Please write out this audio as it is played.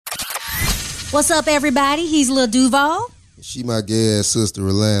What's up, everybody? He's LilDuval. She my gay ass sister,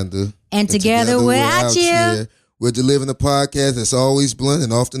 Rolanda. And together we're out here. We're delivering a podcast that's always blunt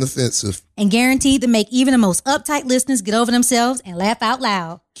and often offensive. And guaranteed to make even the most uptight listeners get over themselves and laugh out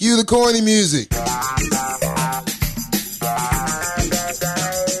loud. Cue the corny music.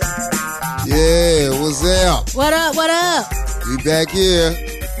 Yeah, what's up? What up, what up? We back here.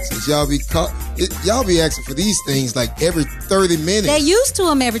 Since y'all be asking for these things like every 30 minutes. They used to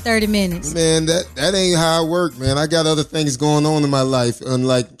them every 30 minutes. Man, that ain't how I work, man. I got other things going on in my life,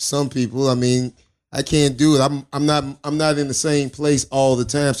 unlike some people. I mean, I can't do it. I'm not in the same place all the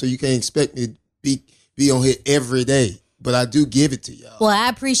time, so you can't expect me to be on here every day. But I do give it to y'all. Well, I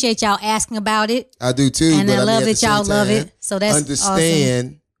appreciate y'all asking about it. I do too. And I love that y'all love it. So that's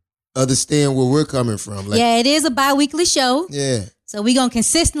awesome. Understand where we're coming from. Like, yeah, it is a bi-weekly show. Yeah. So we're going to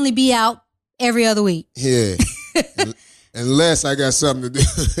consistently be out every other week. Yeah. Unless I got something to do.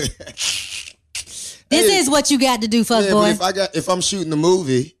 This is what you got to do, fuckboy. But if I'm shooting a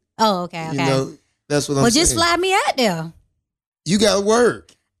movie. Oh, okay. You know, that's what I'm saying. Well, just fly me out there. You got to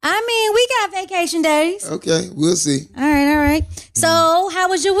work. I mean, we got vacation days. Okay, we'll see. All right. So, how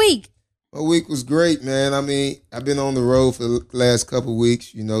was your week? My week was great, man. I mean, I've been on the road for the last couple of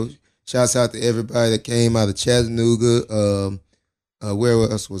weeks, you know. Shouts out to everybody that came out of Chattanooga. Where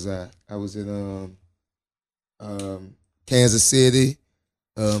else was I? I was in Kansas City.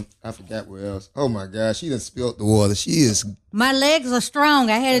 I forgot where else. Oh my gosh, she done spilled the water. She is. My legs are strong.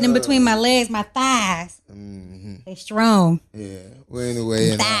 I had it in between my legs, my thighs. Mm-hmm. They strong. Yeah. Well, anyway,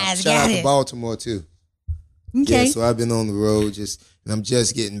 and thighs, shout out to Baltimore too. Okay. Yeah, so I've been on the road and I'm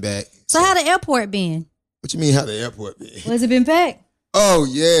just getting back. So how the airport been? What you mean how the airport been? Was it been packed? Oh,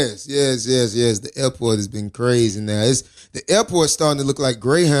 yes. The airport has been crazy now. The airport's starting to look like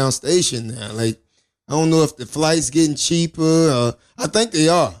Greyhound Station now. Like, I don't know if the flight's getting cheaper. I think they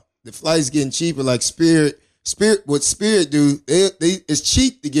are. The flight's getting cheaper. Like what Spirit do, it's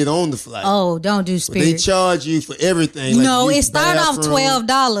cheap to get on the flight. Oh, don't do Spirit. But they charge you for everything. Like no, it started off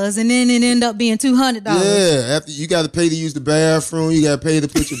 $12 and then it ended up being $200. Yeah, after you got to pay to use the bathroom, you got to pay to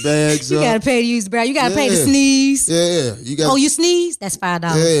put your bags up. You got to pay to use the bathroom. You got to pay to sneeze. Yeah, you sneeze? That's $5.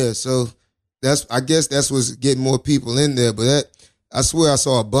 Yeah, so I guess that's what's getting more people in there. But I swear I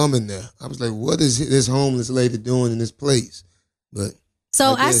saw a bum in there. I was like, what is this homeless lady doing in this place? But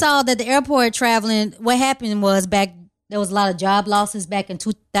so I saw that the airport traveling, what happened was there was a lot of job losses back in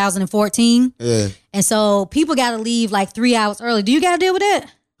 2014. Yeah. And so people got to leave like 3 hours early. Do you got to deal with that?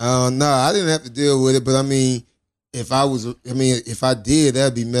 No, I didn't have to deal with it. But I mean, if I did,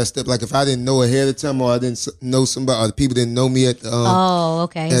 that'd be messed up. Like if I didn't know ahead of time or I didn't know somebody or the people didn't know me at the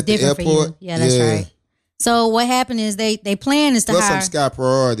okay. It's different for you. Yeah, that's right. So what happened is they plan is to Plus hire. I'm Sky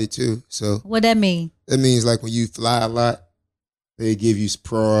Priority too. So what that mean? That means like when you fly a lot, they give you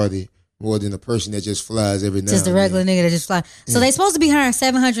priority more than a person that just flies every now and then. Just a regular nigga that just flies. So they supposed to be hiring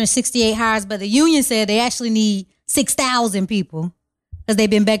 768 hires, but the union said they actually need 6,000 people because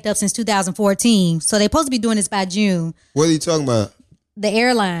they've been backed up since 2014. So they're supposed to be doing this by June. What are you talking about? The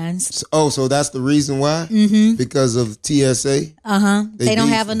airlines. So that's the reason why? Mm-hmm. Because of TSA? Uh-huh. They don't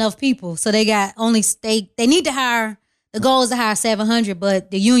have enough people. So they need to hire. The goal is to hire 700,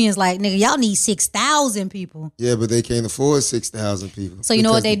 but the union's like, nigga, y'all need 6,000 people. Yeah, but they can't afford 6,000 people. So you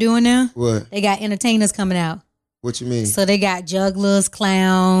know what they doing now? What? They got entertainers coming out. What you mean? So they got jugglers,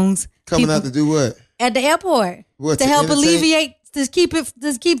 clowns. Coming out to do what? At the airport. What? To help alleviate, to keep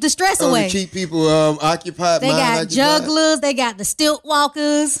the stress away. To keep people occupied. They got jugglers. They got the stilt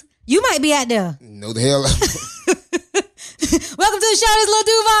walkers. You might be out there. No, the hell. Welcome to the show. This Lil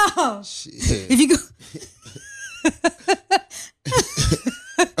Duval. Shit. If you go.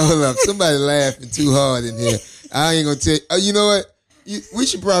 Hold up, somebody laughing too hard in here. I ain't gonna tell you. You know what? We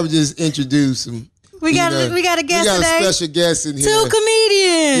should probably just introduce them. We got a guest today. We got a special guest in here. 2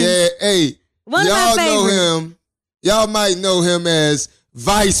 comedians. Yeah, hey, one y'all of my favorites. know him. Y'all might know him as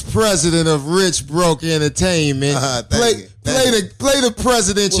Vice President of Rich Broke Entertainment. Play the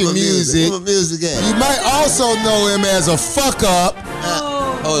presidential music. You might also know him as a fuck up.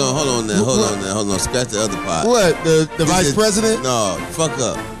 Hold on. Scratch the other part. What? The vice president? No, fuck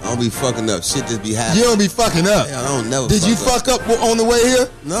up. I don't be fucking up. Shit just be happening. You don't be fucking up. Yeah, I don't never. Did you fuck up on the way here?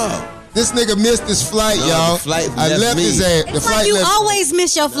 No. This nigga missed his flight, y'all. The flight I left me. his ass. It's like you always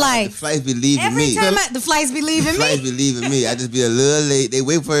miss your flight. The flights be leaving me. Every time the flights be leaving me. The flights be leaving me. I just be a little late. They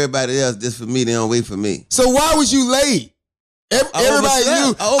wait for everybody else. Just for me, they don't wait for me. So why was you late? Everybody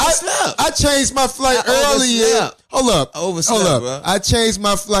knew. I overslept. I changed my flight earlier. Hold up. Bro. I changed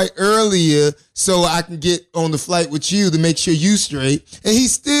my flight earlier so I can get on the flight with you to make sure you straight. And he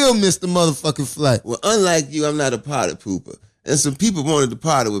still missed the motherfucking flight. Well, unlike you, I'm not a potty pooper. and some people wanted to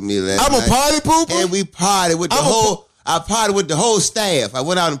party with me last I'm night. a party pooper? And we partied with I partied with the whole staff. I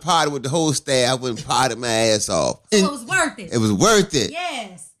went out and partied with the whole staff. I went and partied my ass off. So it was worth it. It was worth it.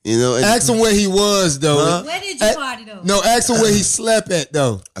 Yes. You know, ask him where he was, though. Huh? Where did you party, though? No, ask him where he slept at,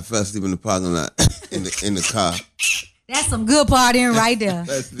 though. I fell asleep in the parking lot in the car. That's some good partying right there.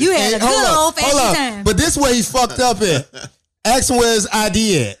 You had a good old-fashioned time. But this way he fucked up at. Ask him where his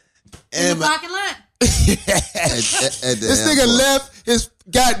ID at. In the parking lot? At the this airport. nigga left his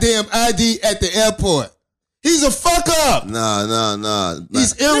goddamn ID at the airport. He's a fuck up. No.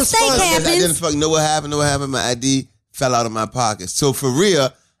 He's irresponsible. I didn't fucking know what happened. My ID fell out of my pocket. So for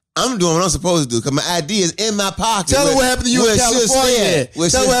real, I'm doing what I'm supposed to do because my ID is in my pocket. Tell her what happened to you in California.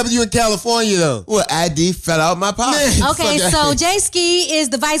 Tell her what happened to you in California, though. Well, ID fell out of my pocket. Man, okay, so JaySki is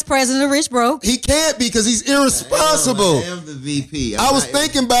the vice president of Rich Broke. He can't be because he's irresponsible. I am the VP. I was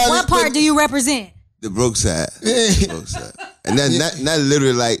thinking about what part do you represent? The broke side. The broke side. And that's not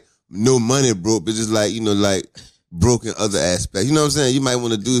literally like no money broke, but just like, like broke in other aspects. You know what I'm saying? You might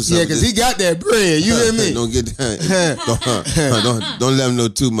want to do something. Yeah, because he got that bread. You hear me? Don't get that. Don't let him know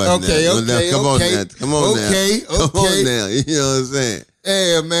too much. Okay, now. okay, Come on now. Come on now. You know what I'm saying?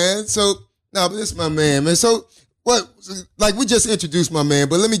 Yeah, man. So, but this is my man, man. So, what? Like, we just introduced my man,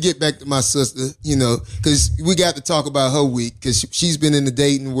 but let me get back to my sister, because we got to talk about her week, because she's been in the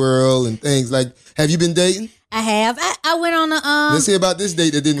dating world and things like. Have you been dating? I have. I went on a Let's hear about this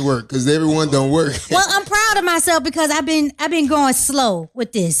date that didn't work, because everyone don't work. Well, I'm proud of myself because I've been going slow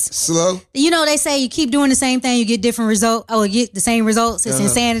with this. Slow? They say you keep doing the same thing, you get different results. Oh, you get the same results. It's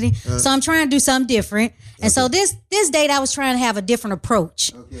insanity. So I'm trying to do something different. And so this date, I was trying to have a different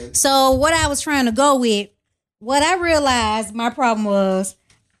approach. Okay. So what I was trying to go with, what I realized my problem was,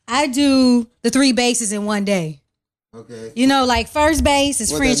 I do the 3 bases in one day. Okay. Like first base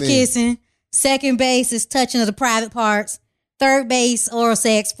is French kissing. Second base is touching of the private parts. Third base, oral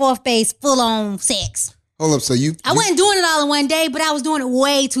sex. Fourth base, full-on sex. Hold up, so I wasn't doing it all in one day, but I was doing it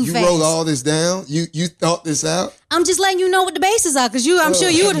way too fast. You wrote all this down? You thought this out? I'm just letting you know what the bases are, because I'm sure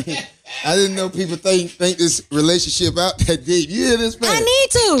you would. I didn't know people think this relationship out that deep. You hear this, man? I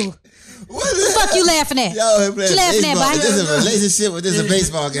need to. What the fuck you laughing at? Yo, what you laughing at, boy? Is this a relationship or this a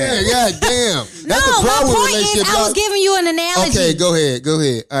baseball game? Yeah, goddamn. That's the my problem with point is, relationship. I was giving you an analogy. Okay, go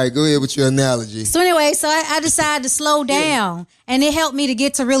ahead. All right, go ahead with your analogy. So anyway, I decided to slow down, and it helped me to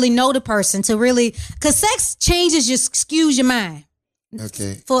get to really know the person, because sex changes, just skews your mind.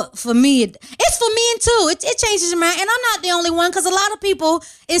 Okay. For me, it's for men too. It changes your mind, and I'm not the only one, because a lot of people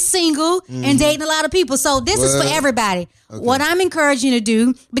is single and dating a lot of people. So this is for everybody. Okay. What I'm encouraging you to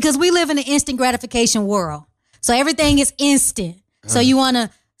do, because we live in an instant gratification world, so everything is instant. So you want to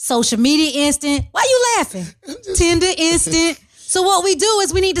social media instant. Why you laughing? Tinder instant. So what we do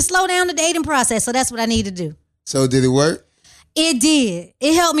is we need to slow down the dating process. So that's what I need to do. So did it work? It did.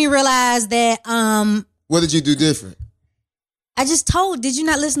 It helped me realize that. What did you do different? I just told. Did you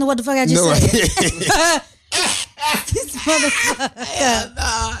not listen to what the fuck I just said? This motherfucker. Hell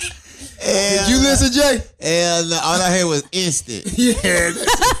nah. Did you listen, Jay? Hell no. All I heard was instant. Yeah.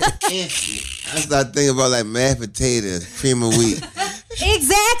 Instant. I started thinking about like mashed potatoes, cream of wheat.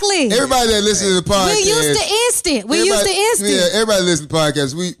 Exactly. Everybody that listens to the podcast. We're used to instant. Yeah, everybody listen to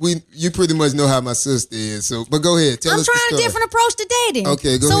podcasts. You pretty much know how my sister is. So, but go ahead. Tell us the story. I'm trying a different approach to dating.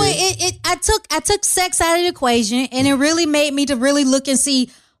 Okay, go ahead. So I took sex out of the equation, and it really made me to really look and see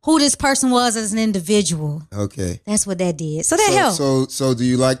who this person was as an individual. Okay. That's what that did. So that helped. So do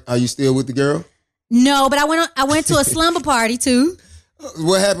you are you still with the girl? No, but I went to a slumber party too.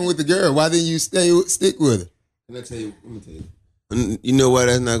 What happened with the girl? Why didn't you stick with her? Let me tell you. You know why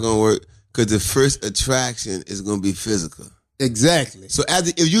that's not gonna work? Because the first attraction is gonna be physical. Exactly. So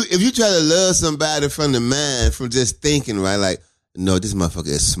if you try to love somebody from the mind, from just thinking, right? Like, no, this motherfucker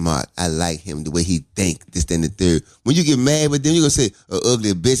is smart. I like him the way he think. This, then the third. When you get mad with them, you gonna say,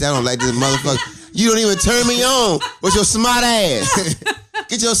 "Ugly bitch, I don't like this motherfucker." You don't even turn me on with your smart ass.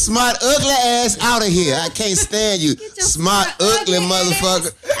 Get your smart, ugly ass out of here. I can't stand you. Smart, ugly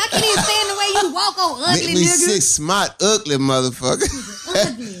motherfucker. I can't even stand the way you walk on ugly, Make me nigga. sick, smart, ugly motherfucker.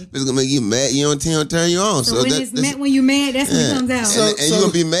 It's gonna make you mad. You don't turn you on. So when you mad, that's when it comes out. And you're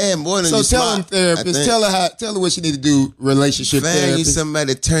gonna be mad more than you So tell smart. him, therapist, tell her what she need to do, relationship Find you therapist.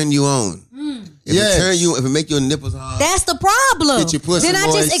 somebody to turn you on. If it make your nipples hard. That's the problem. Get your pussy then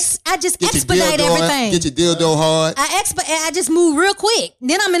moist. I just Get your expedite dildo everything. Get your dildo hard. I just move real quick.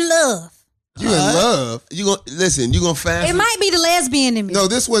 Then I'm in love. You in love. You gonna find It might be the lesbian in me. No,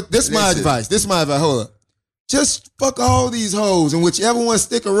 this my advice. This is my advice. Hold up. Just fuck all these hoes, and whichever one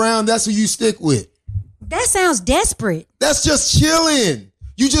stick around, that's who you stick with. That sounds desperate. That's just chilling.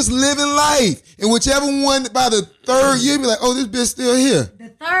 You just living life. And whichever one by the third year, be like, oh, this bitch still here. The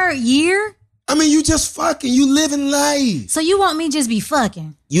third year? I mean, you just fucking. You living life. So you want me just be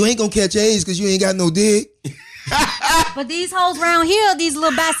fucking? You ain't gonna catch AIDS because you ain't got no dick. But these hoes around here, these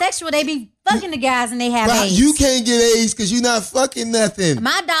little bisexual, they be fucking the guys and they have AIDS. You can't get AIDS because you're not fucking nothing.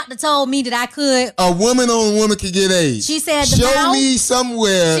 My doctor told me that I could. A woman on a woman can get AIDS. She said the Show mouth. me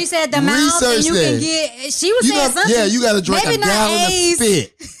somewhere. She said the mouth and you can get. She was saying something. Yeah, you got to drink maybe a gallon of AIDS.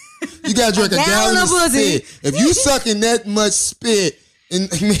 spit. You got to drink a gallon of spit. If you sucking that much spit, and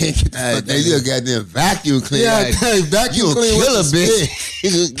man, get the fuck out you a goddamn vacuum cleaner. Yeah, vacuum cleaner. You kill a bitch.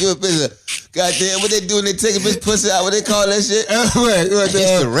 You give a bitch a goddamn. What they do when they take a bitch pussy out? What they call that shit?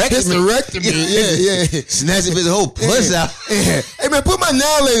 Hysterectomy. Yeah. Snatch a bitch whole pussy out. Yeah. Hey man, put my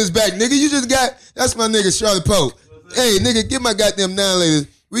nail laters back, nigga. You just got. That's my nigga Charlotte Pope. Hey nigga, get my goddamn nail laters.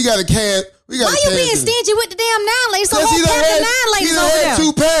 We got a cat. Why you being stingy with the damn nail laters? So whole pack of nail laters over there.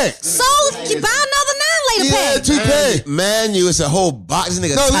 2 packs. So you buy another nail later pack. Yeah, 2 packs. Man, it's a whole box. This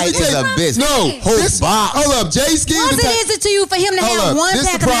nigga tight as a bitch. No, whole box. Hold up, JaySki. What is it to you for him to have one this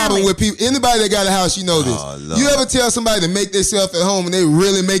pack the of problem nail with people. Anybody that got a house, you know this. Oh, you ever tell somebody to make themselves at home and they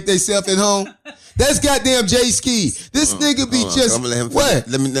really make themselves at home? That's goddamn JaySki. This nigga be just I'm gonna let him what?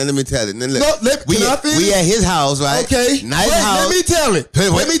 Let me tell it. Then We at his house, right? Okay. Nice house. Let me tell it.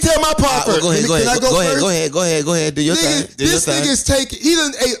 Let me tell my part first. Go ahead. Go ahead. Do your thing. This nigga's taking. He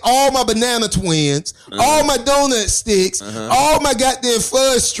done ate all my banana twins, all my donut sticks, all my goddamn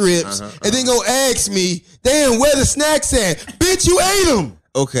fudge strips, and then gonna ask me, damn, where the snacks at? Bitch, you ate them.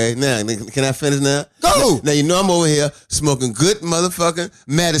 Okay, now can I finish now? Go. Now you know I'm over here smoking good motherfucking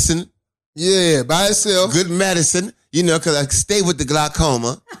medicine. Yeah, by itself. Good medicine, you know, because I stay with the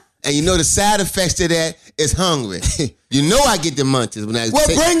glaucoma. And you know the side effects to that is hungry. You know I get the munchies when I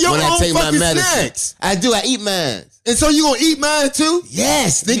take my medicine. Snacks. I do. I eat mine. And so you gonna eat mine too?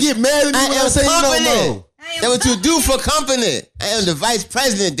 Yes. They get mad at me when I say you don't know. That's what you do for company. I am the vice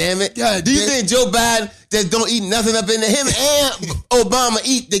president, damn it. God, do you think Joe Biden just don't eat nothing up in there? Him and Obama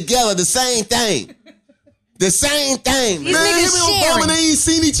eat together the same thing. The same thing, man. Him and Obama, they ain't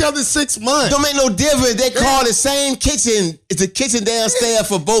seen each other in 6 months. Don't make no difference. They call the same kitchen. It's a kitchen downstairs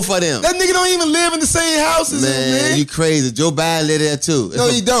for both of them. That nigga don't even live in the same house as him, man. You crazy. Joe Biden live there too. No,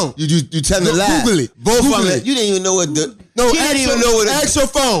 he don't. You telling a lie. Google it. Both Google of them. it. You didn't even know what the. No, he didn't even know what. Ask your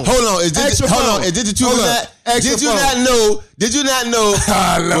phone. Hold on. Is this the truth or not? Did you not know? Did you not know?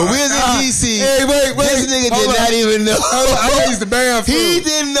 When we was in DC, wait. This nigga did not even know. I raised the band for He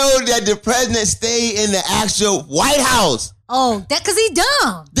didn't know that the president stayed in the actual White House. Oh, that because he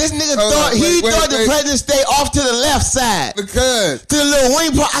dumb. This nigga thought the president stayed off to the left side. Because to the little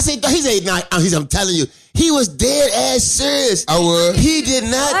wing part. I said, he said, nah, I'm telling you, he was dead ass serious. I was. He did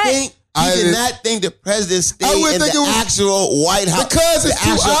not think. He did not think the president stayed in the actual White House. Because it's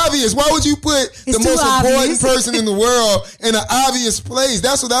too obvious. Why would you put the most important person in the world in an obvious place?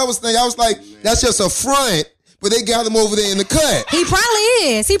 That's what I was thinking. I was like, that's just a front. But they got him over there in the cut. He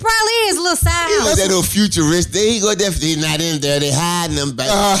probably is. A little side. He was that little futurist. He go there. He's not in there. They hiding him back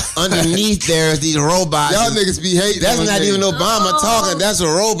underneath there. Is these robots. Y'all niggas be hating. That's not even Obama talking. That's a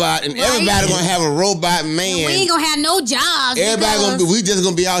robot, and everybody gonna have a robot man. We ain't gonna have no jobs. We just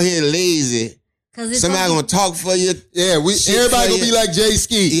gonna be out here lazy. Somebody gonna talk for you. Yeah, everybody gonna be like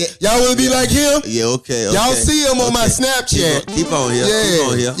JaySki. Yeah. Y'all wanna be like him? Yeah, okay. Y'all see him on my Snapchat. Keep on here. Yeah. Keep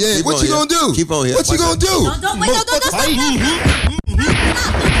on here. Yeah. Keep what you gonna do? Keep on here. What you gonna do? Don't wait.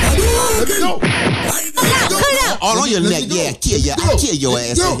 Let me go. Cut it out. All on your neck. Yeah, kill you. I'll kill your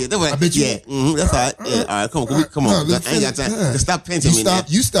ass in here. I bet you. Yeah, that's all right. Yeah, all right. Come on. I ain't got time. Stop pinching me now.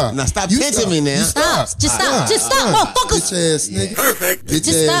 You stop. Now stop pinching me now. Stop. Just stop. Motherfuckers. Bitch ass nigga. Perfect. Bitch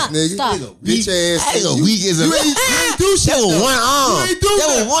ass nigga. Stop. Bitch ass nigga. You weak as a You ain't do shit. That was one arm. You ain't do That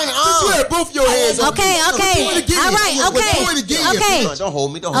was one arm. You had both your hands up. Okay. All right. Don't hold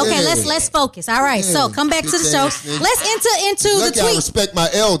me. Okay, let's focus. All right, so come back to the show. Let's enter into the I tweet. respect my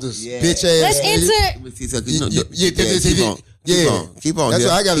elders, bitch ass. Let's enter. Keep on. That's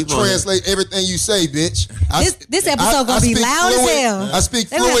why I gotta translate everything you say, bitch. This episode gonna be loud as hell. I speak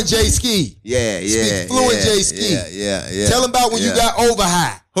fluent JaySki. Yeah. Speak fluent JaySki. Yeah. Tell them about when you got over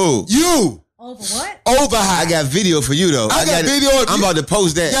high. Who? You. Over what? Over high. I got video for you though. I got video of you. I'm about to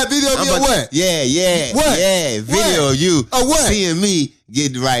post that. You got video of me or what? Yeah. What? Yeah, video of you. What? Seeing me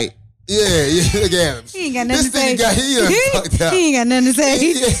get right. Yeah, look at him. He ain't got nothing to say. Fucked up. He ain't got nothing to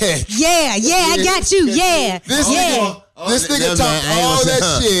say. Yeah, I got you. Yeah. This nigga talked all that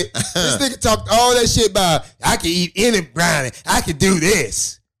shit. This nigga talked all that shit about, I can eat any brownie. I can do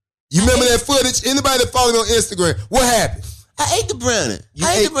this. You remember that footage? Anybody that followed me on Instagram, what happened? I ate the brownie.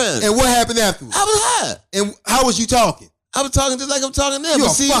 I ate the brownie. And what happened afterwards? I was high. And how was you talking? I was talking just like I'm talking now. You a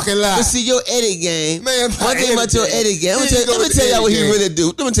fucking lie. But see, your edit game. Man, one thing about your edit game. Let me tell y'all what he really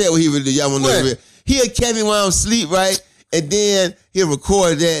do. Let me tell you what he really do. Y'all want to know. He'll catch me while I'm asleep, right? And then he'll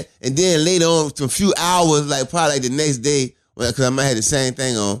record that. And then later on, for a few hours, like probably like the next day, because I might have the same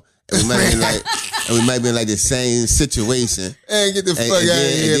thing on. And we might be in like the same situation. Hey, get the fuck out of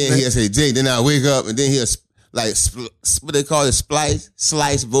here. And then he'll say, Jay, then I'll wake up and then he'll like what they call it,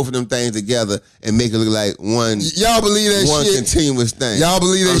 slice both of them things together and make it look like one. Y'all believe that one shit? Continuous thing. Y'all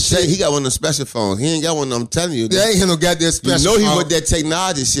believe that shit? He got one of them special phones. He ain't got one. I'm telling you. They ain't got no goddamn special. You know he with that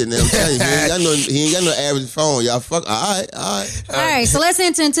technology shit. Now I'm telling you, he ain't got no average phone. Y'all fuck. All right. So let's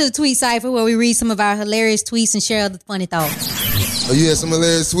enter into the tweet cipher where we read some of our hilarious tweets and share other funny thoughts. Oh, you had some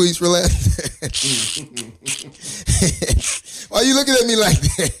hilarious tweets, relax. Why you looking at me like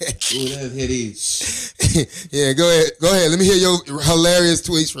that? Ooh, let's hear these. Yeah, go ahead. Let me hear your hilarious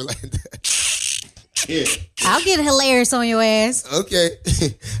tweets, relax. Yeah. I'll get hilarious on your ass. Okay.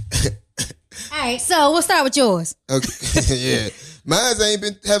 All right, so we'll start with yours. Okay. Yeah. Mine's ain't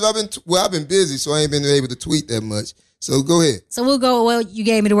been. I've been busy, so I ain't been able to tweet that much. So go ahead. So we'll go. Well, you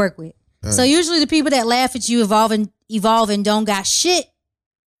gave me to work with. So usually the people that laugh at you evolve and don't got shit.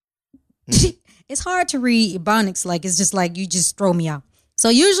 It's hard to read Ebonics. Like it's just like you just throw me out. So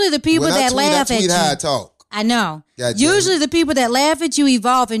usually the people that laugh at you. How I talk. I know. Gotcha. Usually the people that laugh at you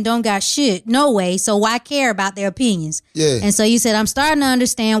evolve and don't got shit. No way. So why care about their opinions? Yeah. And so you said, I'm starting to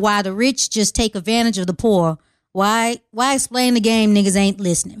understand why the rich just take advantage of the poor. Why explain the game? Niggas ain't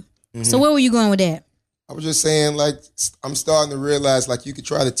listening. Mm-hmm. So where were you going with that? I was just saying, like, I'm starting to realize, like, you could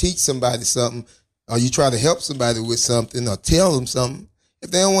try to teach somebody something, or you try to help somebody with something, or tell them something.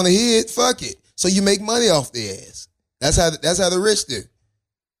 If they don't want to hear it, fuck it. So you make money off their ass. That's how the rich do.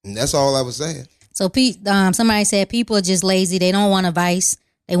 And that's all I was saying. So somebody said people are just lazy. They don't want advice.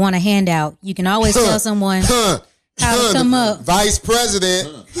 They want a handout. You can always tell someone how to come up. Vice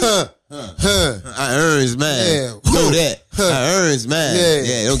president. I earns mine. Yeah. Know that. I earns mine.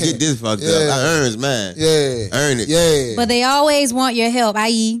 Yeah. Don't get this fucked up. I earns mine. Yeah. Earn it. Yeah. But they always want your help,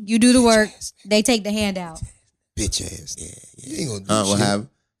 i.e., you do the work, they take the handout. Bitch ass. Yeah. You ain't gonna do What shit. happened?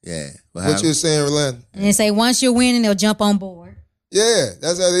 Yeah. What you were saying, Rolando? And they say once you're winning, they'll jump on board. Yeah,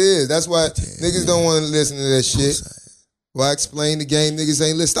 that's how it is. That's why niggas don't want to listen to that shit. Why explain the game? Niggas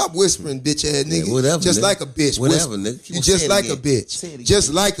ain't listen. Stop whispering, bitch ass nigga. Yeah, whatever, just nigga. like a bitch. Whatever, Whisper. nigga. You just like a bitch.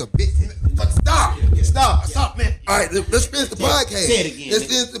 Just like a bitch. Stop, man. All right, let's finish the podcast. Say it again. Let's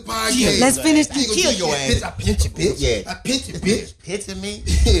finish the podcast. Let's finish. Kill your ass. Bitch, I pinch you, bitch. Yeah. I pinch you, bitch. Pinching me?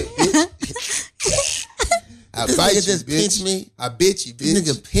 Yeah, bitch. I This bite nigga you, just bitch. pinch me? I bit you, This bitch.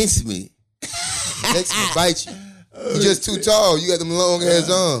 nigga pinch me. Next one, bite you. You just too tall. You got them long ass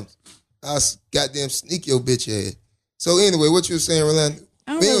arms. I'll goddamn sneak your bitch ass. So anyway, what you were saying, Rolando?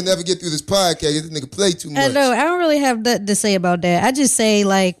 We ain't never get through this podcast. This nigga play too much. I know. I don't really have that to say about that. I just say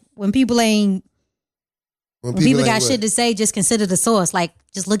like when people got shit to say, just consider the source. Like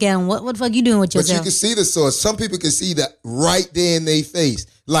just look at them. What the fuck you doing with But yourself? you can see the source. Some people can see that right there in their face.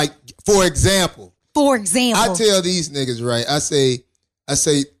 Like for example, I tell these niggas, right? I say,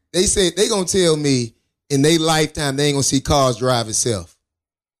 they say they gonna tell me in their lifetime they ain't gonna see cars drive itself.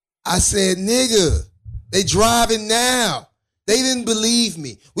 I said, nigga, they driving now. They didn't believe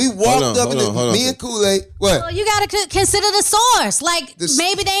me. We walked up me and Kool-Aid. What? Well, you gotta consider the source. Like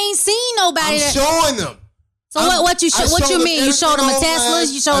maybe they ain't seen nobody. I'm showing them. So what you mean? You showed them the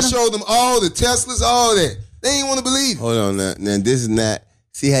Teslas? I showed them all the Teslas, all that. They ain't want to believe. Hold on now. Now this is not.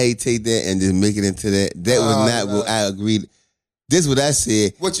 See how you take that and just make it into that. That was not what I agreed. This is what I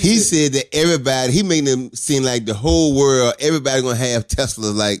said. He said that everybody. He made them seem like the whole world. Everybody gonna have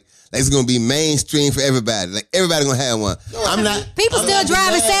Teslas. Like it's gonna be mainstream for everybody. Like everybody gonna have one. No, I'm not. People still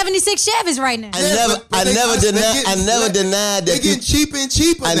driving 76 Chevys right now. I never denied that. They're getting cheaper and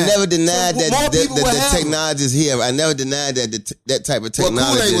cheaper. I never denied that the technology is here. I never denied that that type of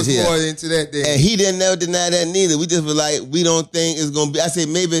technology is here. Kool-Aid was more into that then. And he didn't never deny that neither. We just were like, we don't think it's gonna be. I said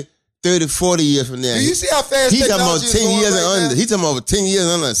maybe 30, 40 years from now. Do you see how fast he's talking about 10 years and under? Now? He's talking about 10 years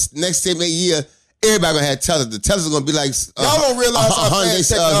and under. Next 7, 8 years, everybody gonna have Tesla. The Tesla's gonna be like y'all don't realize how fast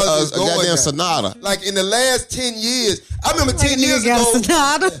technology is going. Goddamn now. Sonata. Like in the last 10 years, I remember 10 years ago.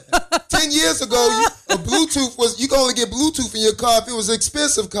 10 years ago, a Bluetooth you can only get Bluetooth in your car if it was an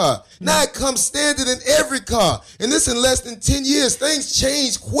expensive car. Now it comes standard in every car, and this in less than 10 years. Things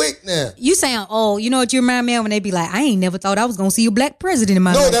change quick now. You sound old. You know what you remind me of when they be like, I ain't never thought I was gonna see a black president in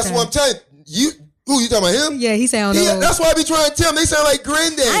my lifetime. No, that's what I'm telling you. Who you talking about him? Yeah, he sound old. That's why I be trying to tell him. They sound like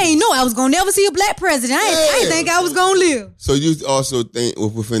granddaddy. I ain't know I was gonna never see a black president. I ain't think I was gonna live. So you also think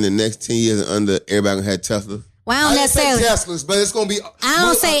within the next 10 years and under, everybody gonna have Tesla? Well, I don't necessarily say Teslas, but it's gonna be. I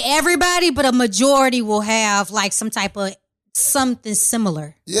don't say everybody, but a majority will have like some type of something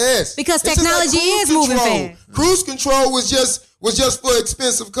similar. Yes. Because technology is moving fast. Cruise control was just for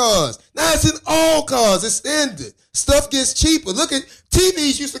expensive cars. Now it's in all cars. It's standard. Stuff gets cheaper. Look at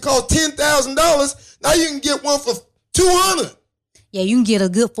TVs used to cost $10,000. Now you can get one for $200. Yeah, you can get a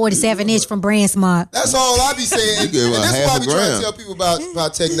good 47-inch from BrandSmart. That's all I be saying. And that's why I be trying to tell people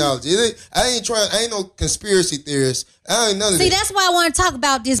about technology. I ain't no conspiracy theorist. I ain't none of that. See, that's why I want to talk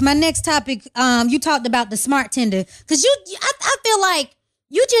about this. My next topic, you talked about the smart tender. Because I feel like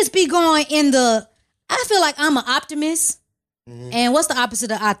you just be going I feel like I'm an optimist. Mm-hmm. And what's the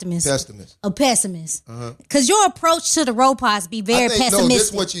opposite of optimist? Pessimist. A pessimist. Because your approach to the robots be very pessimistic. No, this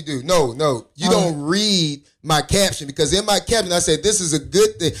is what you do. No. You don't read my caption, because in my caption I said this is a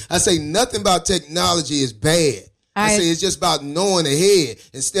good thing. I say nothing about technology is bad. I say it's just about knowing ahead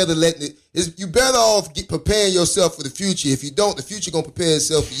instead of letting it. You better off preparing yourself for the future. If you don't, the future gonna prepare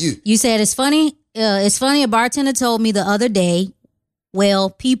itself for you. You said it's funny. It's funny. A bartender told me the other day,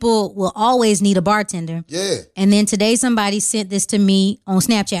 well, people will always need a bartender. Yeah. And then today somebody sent this to me on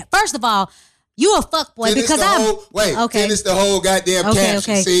Snapchat. First of all, you a fuckboy because finish the whole goddamn caption.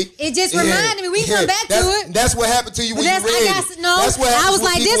 Okay. See, it just reminded me. We come back to it. That's what happened to you when you read it. I was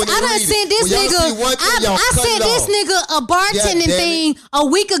like, I done sent this nigga. I sent this nigga a bartending thing a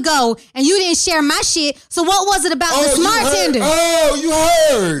week ago, and you didn't share my shit. So what was it about the smart tender? Oh, you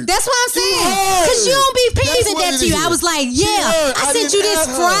heard. That's what I'm saying. Because you don't be pleasing that to you. I was like, I sent you this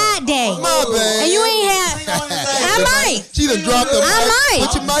Friday. My bad. And you ain't have. I might. She done dropped the mic. I might.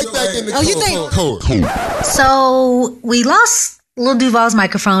 Put your mic back in the you think? So we lost LilDuval's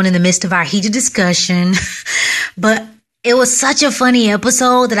microphone in the midst of our heated discussion, but it was such a funny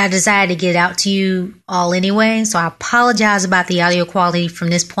episode that I decided to get it out to you all anyway. So I apologize about the audio quality from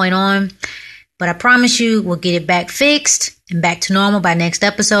this point on, but I promise you we'll get it back fixed and back to normal by next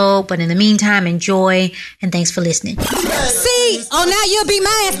episode. But in the meantime, enjoy, and thanks for listening. See, now you'll beat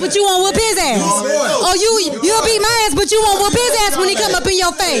my ass, but you won't whoop his ass. You'll beat my ass, but you won't whoop his ass when he come up in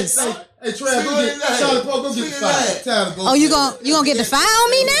your face. Hey, Trav, go get the fire. You gonna get the fire on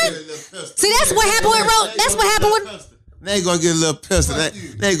me now? See, that's what happened with That's what happened with. Now you gonna get a little pistol. Now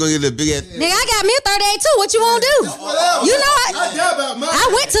you gonna get a little big ass. Nigga, I got me a 38 too. What you won't do? You know I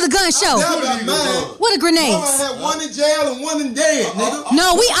went to the gun show. What a grenades. I had one in jail and one in dead, nigga.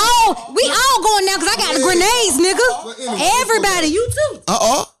 No, we all going now because I got the grenades, nigga. Everybody, you too.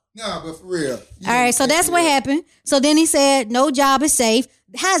 Nah, but for real. All right, so that's what happened. So then he said, no job is safe.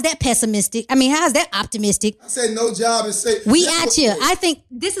 How's that pessimistic? I mean, how's that optimistic? I said no job is safe. We out here. I think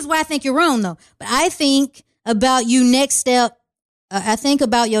this is why I think you're wrong, though. But I think about you next step. I think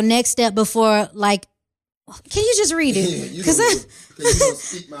about your next step before, like, can you just read it? Because you don't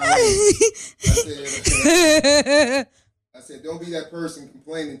speak my language. I said, don't be that person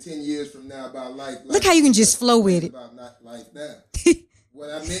complaining 10 years from now about life. Look how you can just flow with it. About not life now. What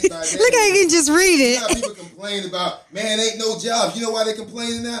I meant by that. Look how you can just read it. You know how people complain about, man, ain't no jobs. You know why they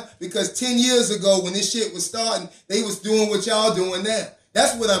complaining now? Because 10 years ago when this shit was starting, they was doing what y'all doing now.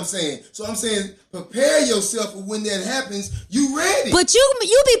 That's what I'm saying. So I'm saying, prepare yourself for when that happens. You ready? But you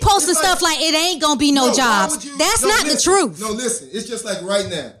be posting stuff like it ain't gonna be no jobs. That's not the truth. No, listen. It's just like right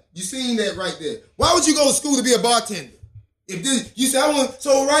now. You seen that right there. Why would you go to school to be a bartender? If this, you say I want,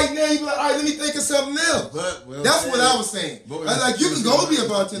 so right now you be like, all right, let me think of something else. That's what I was saying. I was like, you can go be a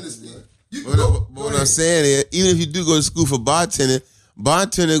bartender still. But what I'm saying is, even if you do go to school for bartending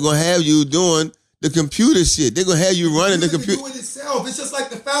gonna have you doing the computer shit. They're gonna have you running the computer. Doing itself. It's just like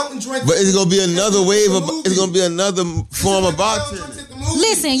the fountain drink. But it's gonna be another wave of. It's gonna be another form of bartending.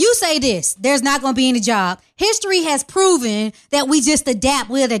 Listen, you say this. There's not gonna be any job. History has proven that we just adapt.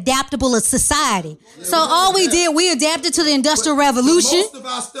 We're adaptable as society. So all we did, we adapted to the Industrial Revolution. Most of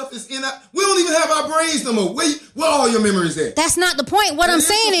our stuff is in our. We don't even have our brains no more. Where all your memories at? That's not the point. What I'm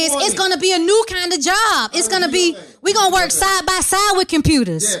saying is, it's gonna be a new kind of job. It's gonna be. We're gonna work side by side with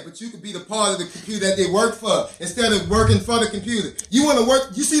computers. Yeah, but you could be the part of the computer that they work for instead of working for the computer. You want to work?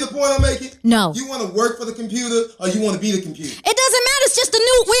 You see the point I'm making? No. You want to work for the computer or you want to be the computer? It doesn't matter. It's just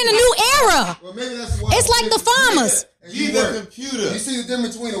we're in a new era. Well, maybe that's why it's like the farmers. You the computer. You see the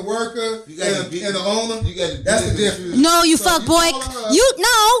difference between a worker and the owner? That's the difference. No, you fuck boy.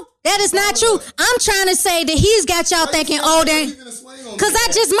 No, that is not true. I'm trying to say that he's got y'all thinking, oh, then. Because I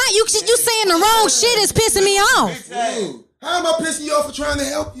just might. You saying the wrong shit is pissing me off. Dude, how am I pissing you off for trying to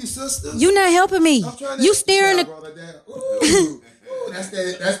help you, sister? You not helping me. You steering the. Ooh, that's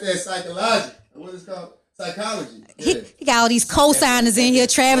that psychological. What is it called? Psychology. He got all these co-signers in here.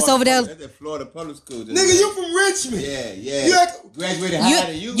 Travis over there. That's at Florida Public School. Nigga, you from Richmond. Yeah. Graduated higher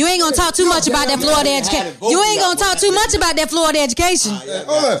than you. You ain't gonna talk too much about that Florida education. You ain't gonna talk too much about that Florida education.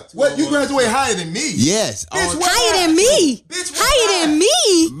 Hold up. What? You graduate higher than me? Yes. Bitch, Higher than me. Bitch, Higher than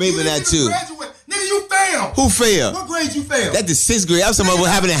me. Maybe not too. Nigga, you failed. Who failed? What grade you failed? That's the 6th grade. I was talking about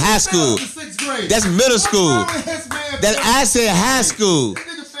what happened in high school. That's middle school. That I said high school.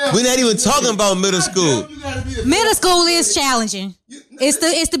 We're not even talking about middle school. Middle school is challenging.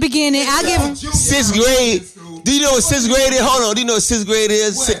 It's the beginning. I'll give him 6th grade. Do you know what 6th grade is? Hold on. Do you know what 6th grade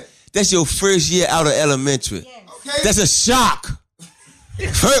is? What? That's your first year out of elementary. Okay. That's a shock. Wait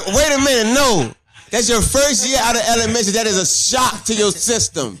a minute. No. That's your first year out of elementary. That is a shock to your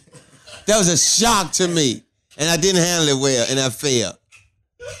system. That was a shock to me. And I didn't handle it well. And I failed.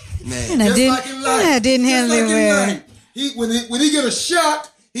 Man. And I didn't handle it well. When he get a shock,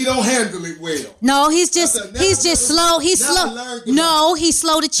 he don't handle it well. No, he's just slow. He's slow. No, he's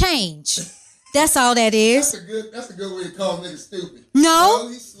slow to change. That's all that is. That's a good way to call niggas stupid. No,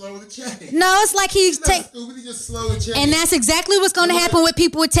 he's slow to change. No, it's like he's stupid. He's just slow to change. And that's exactly what's going to happen with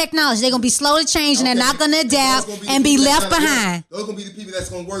people with technology. They're going to be slow to change, and they're not going to adapt and be left behind. Those going to be the people that's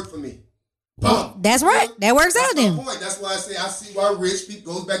going to work for me. That's right. That works out then. That's why I say I see why rich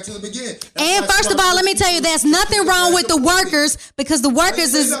people goes back to the beginning. And first of all, let me tell you, there's nothing wrong with the workers because the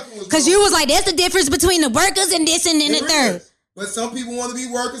workers is because you was like, there's the difference between the workers and this and then the third. But some people want to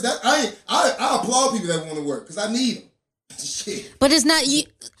be workers. I applaud people that want to work because I need them. Shit. But it's not you.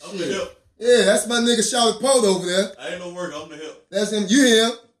 I'm the help. Yeah, that's my nigga Charlotte Poe over there. I ain't no worker. I'm the help. That's him. You hear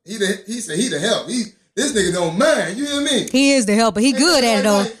him? He said he the help. This nigga don't mind. You hear me? He is the helper. He good at it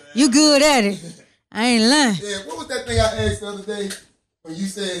though. You good at it. I ain't lying. Yeah. What was that thing I asked the other day when you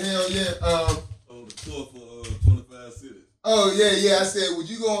said hell yeah? On the tour for 25 cities. Oh yeah. I said, would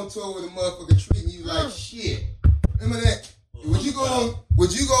you go on tour with a motherfucker treating you like shit? Remember that? Would you go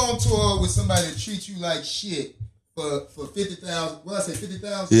on tour with somebody that treats you like shit for 50,000? What I say,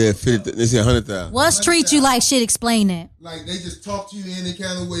 50,000? Yeah, 50. They say 100,000. What's treat you like shit? Explain that. Like they just talk to you in any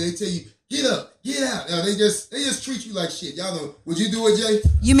kind of way. They tell you get up, get out. Now, they just treat you like shit. Y'all know? Would you do it, Jay?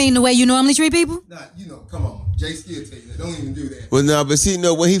 You mean the way you normally treat people? Nah, come on, Jayski will tell you that. Don't even do that. Well, no, but see,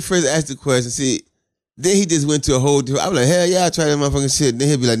 when he first asked the question, then he just went to a whole different. I was like, hell yeah, I try that motherfucking shit. Then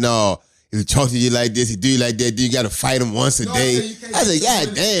he'll be like, no. If he talk to you like this, he do you like that, then you gotta fight him once a day. I said,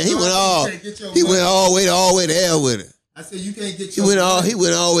 God damn, he went all the way to hell with it. I said you can't get He went all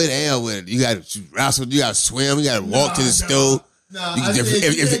the way to hell with it. You gotta wrestle, you gotta swim, you gotta walk to the stove. Nah, you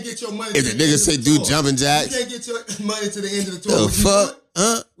can't get your money. If the nigga say do jumping jacks, you can't get your money to the end of the tour. The fuck?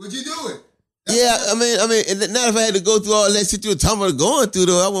 Huh? Would you do it? Yeah, I mean, not if I had to go through all that shit you were talking about going through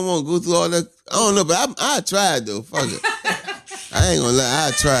though. I wouldn't want to go through all that. I don't know, but I tried though. Fuck it. I ain't gonna lie,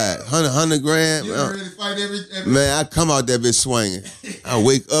 I tried. 100 grand. You ready to fight every man, I come out that bitch swinging. I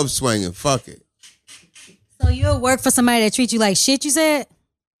wake up swinging. Fuck it. So you'll work for somebody that treats you like shit, you said?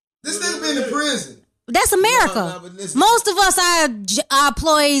 This nigga been in prison. That's America. No, most of us, our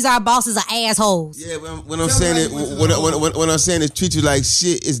employees, our bosses are assholes. Yeah, when I'm saying it, when I'm saying it, treat you like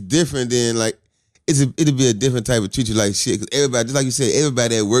shit, it's different than like, it'll be a different type of treat you like shit. Because everybody, just like you said,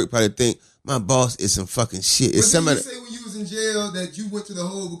 everybody at work probably think, my boss is some fucking shit. It's somebody. Did you say when you was in jail that you went to the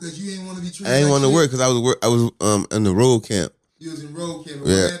hole because you didn't want to be treated? I ain't want to shit? work because I was in the road camp. You was in road camp.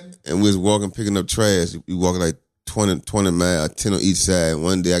 Yeah, What happened? and we was walking, picking up trash. We walking like 20 miles, 10 on each side. And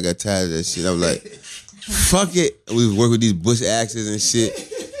one day I got tired of that shit. I was like, fuck it. We was working with these bush axes and shit.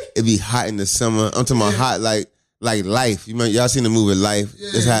 It be hot in the summer. I'm talking about hot like Life. You y'all seen the movie Life? Yeah,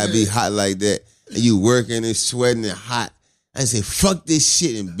 That's how it be hot like that. And you working and sweating and hot. I say, fuck this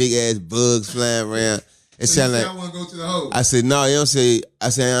shit, and big ass bugs flying around. It sound like I want to go to the hole. I said, no, you don't say. I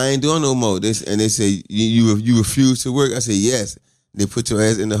said, I ain't doing no more. And they say, you refuse to work? I said, yes. They put your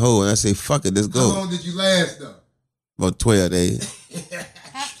ass in the hole, and I say, fuck it, let's go. How long did you last though? About 12 days.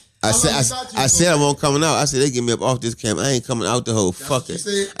 I said I won't coming out. I said, they get me up off this camp. I ain't coming out the hole. Fuck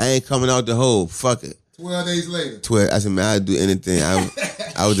it. I ain't coming out the hole. Fuck it. 12 days later. 12. I said, man, I'd do anything.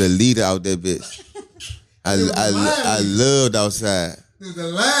 I was a leader out there, bitch. I loved outside. He was the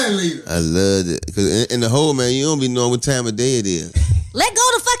line leader. I loved it. Because in the hole, man, you don't be knowing what time of day it is. Let go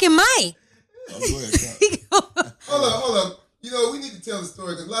of the fucking mic. Hold up. We need to tell the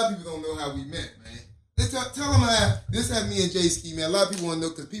story because a lot of people don't know how we met, man. Tell them how this had me and JaySki, man. A lot of people want to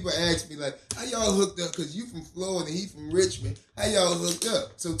know because people ask me like, how y'all hooked up? Because you from Florida and he from Richmond. How y'all hooked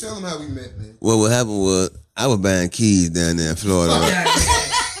up? So tell them how we met, man. Well, what happened was I was buying keys down there in Florida.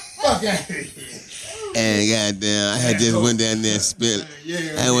 Fuck out of here. And goddamn, I had just went down there and spent.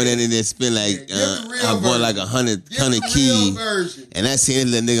 I went down there and spent like I bought like 100 keys. And I seen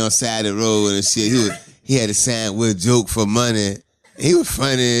this little nigga on the side of the road and shit. he had to sign with a joke for money. He was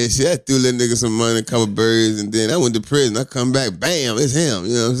funny and shit. I threw little nigga some money, a couple birds, and then I went to prison. I come back, bam, it's him.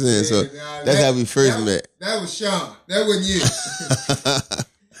 You know what I'm saying? So that's how we first met. That was Sean. That wasn't you.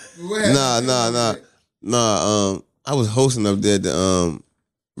 Nah. I was hosting up there at the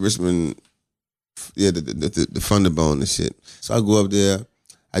Richmond, the Thunderbone and shit. So I go up there.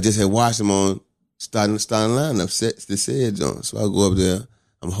 I just had watched him on starting lineup sets to say it, John. So I go up there.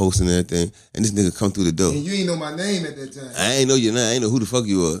 I'm hosting everything, and this nigga come through the door. And you ain't know my name at that time. I ain't know your name. I ain't know who the fuck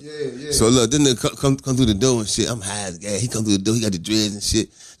you was. Yeah. So look, this nigga come through the door and shit. I'm high as gas. He come through the door. He got the dreads and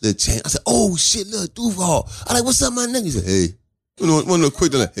shit. Little chain. I said, oh shit, Lil Duval. I like, what's up, my nigga? He said, hey. One of the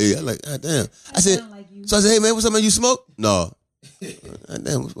quick, like, hey. I like, God damn. I said, so I said, hey man, what's up, man? You smoke? No. God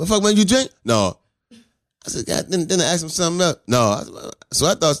damn. What the fuck, man? You drink? No. I said, God. Then I asked him something else. No. So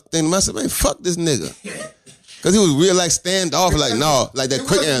I thought, thinking to myself, man, fuck this nigga. Cause he was real like standoff, like no, like that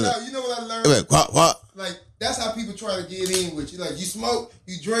quick answer. You know what I learned? Like, what? Like that's how people try to get in with you. Like you smoke,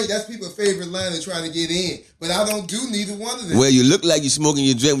 you drink. That's people's favorite line to try to get in. But I don't do neither one of them. Well, you look like you smoking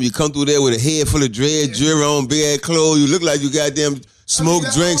your drink when you come through there with a head full of dread, jewelry on, big ass clothes. You look like you goddamn smoke,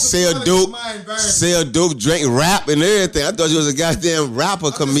 drink, sell dope, drink, rap, and everything. I thought you was a goddamn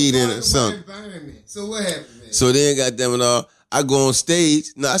rapper, comedian, or something. So what happened, man? So then, goddamn it all. I go on stage.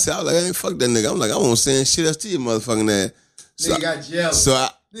 No, I said, I was like, I ain't fuck that nigga. I'm like, I won't say shit else to your motherfucking ass. So nigga got jealous.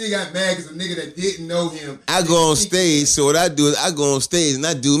 Nigga got mad because a nigga that didn't know him. I go on stage. So what I do is I go on stage and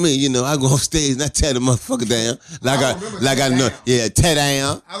I do me. You know, I go on stage and I tear the motherfucker down. I know. Yeah, tear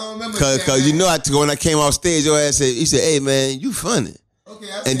down. I don't remember. Cause you know, when I came off stage, your ass said, he said, hey man, you funny. Okay.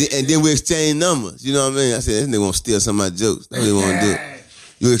 And then we exchange numbers. You know what I mean? I said, this nigga won't steal some of my jokes. That's what he want to do.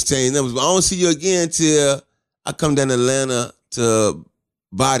 You exchange numbers, but I don't see you again till I come down to Atlanta to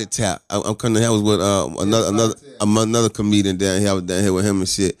Body Tap. I'm coming. I was with another comedian down here. I was down here with him and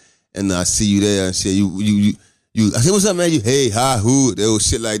shit. And I see you there and shit. You. I said, what's up, man? You hey, hi, who? There was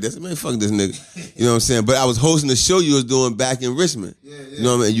shit like that. I said, man, fuck this nigga. You know what I'm saying? But I was hosting the show you was doing back in Richmond. Yeah. You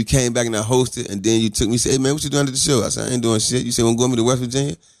know what I mean? You came back and I hosted, and then you took me. You said, hey man, what you doing at the show? I said, I ain't doing shit. You said, we're going to West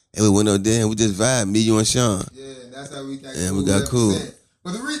Virginia, and we went up there and we just vibed. Me, you, and Sean. Yeah, that's how we got. And we got cool.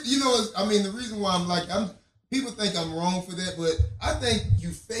 But the reason why I'm people think I'm wrong for that, but I think you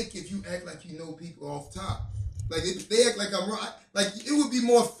fake if you act like you know people off top. Like, if they act like I'm wrong, like, it would be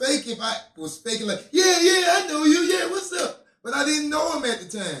more fake if I was faking like, yeah, I know you, yeah, what's up? But I didn't know him at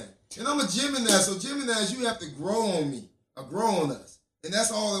the time. And I'm a Gemini, so Geminis, you have to grow on me, or grow on us. And that's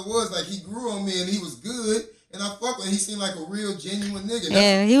all it was. Like, he grew on me, and he was good, and I fuck with him. He seemed like a real, genuine nigga.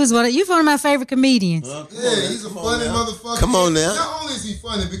 Yeah, he was one of my favorite comedians. He's a funny motherfucker. Come on now. Not only is he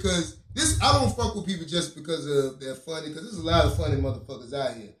funny, because I don't fuck with people just because they're funny, because there's a lot of funny motherfuckers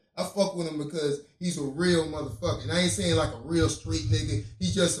out here. I fuck with him because he's a real motherfucker. And I ain't saying like a real street nigga.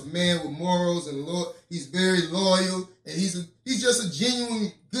 He's just a man with morals and he's very loyal, and he's just a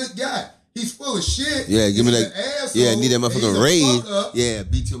genuine good guy. He's full of shit. Yeah, give me that. Asshole, yeah, need that motherfucking raise. Yeah,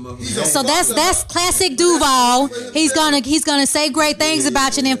 beat your motherfucker. So that's classic Duval. He's gonna say great things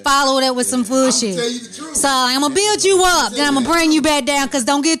about you and then follow that with some bullshit. Tell you the truth. So I'm gonna build you up, then I'm gonna bring you back down, cause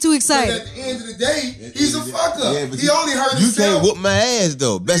don't get too excited. But at the end of the day, he's a fuck up. Yeah, he only hurt you himself. You can't whoop my ass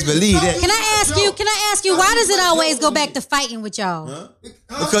though. Best believe that. Can I ask you? Why does it always go back to fighting with y'all? Huh?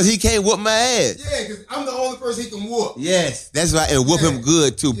 Because he can't whoop my ass. Yeah, because I'm the only person he can whoop. Yes, that's right. And whoop him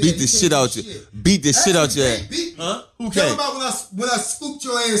good too. Beat the shit out you. Beat the shit out your ass. Huh? Who came? Tell about when I scooped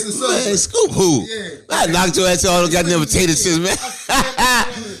your ass and something. Man, scoop who? Yeah. I knocked your ass all the goddamn potato chips, man. Man,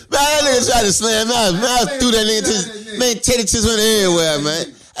 that nigga tried to slam me out. Man, I threw that nigga to man, potato chips went everywhere,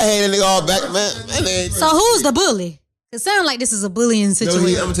 man. I hate that nigga all back, man. So who's the bully? It sounds like this is a bullying situation.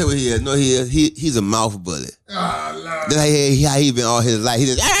 No, I'm gonna tell you what he is. No, he's a mouth bully. That's how he been all his life. He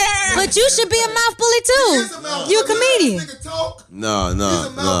just. But you should be a mouth bully too. You a comedian. No.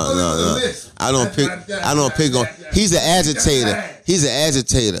 I don't pick on. He's an agitator. He's an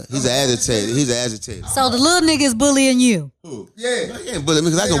agitator. So the little nigga is bullying you. Who? Yeah. He ain't bullying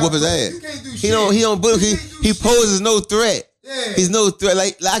me because I can whoop his ass. He don't bully. He poses no threat. Yeah. He's no threat.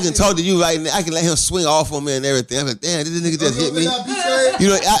 Like I can talk to you right now. I can let him swing off on me and everything. I'm like, damn, this nigga just hit me. You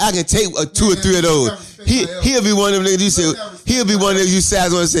know, I can take 2 or 3 of those. He'll be one of them niggas you say. He'll be one of them you say. I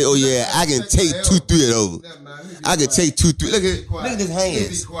was gonna say, oh yeah, I can take 2, 3 of those. I can take 2, 3. Look at his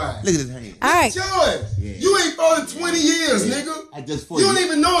hands. Look at his hands. All right. You ain't fought in 20 years, nigga. I just fought. You don't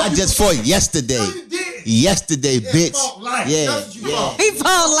even know. I just fought yesterday. No, you did. Yesterday, bitch. Yeah. He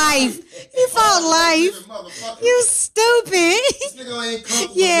fought life. He fought life. You stupid.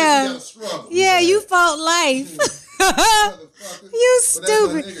 Yeah, you fought life. You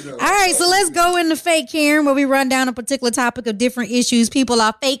stupid. All right, so let's go into fake caring, where we run down a particular topic of different issues people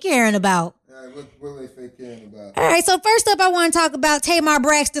are fake caring about. All right, what are they fake caring about? All right, so first up, I want to talk about Tamar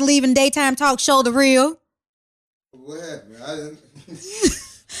Braxton leaving daytime talk show The Real. What happened? I didn't.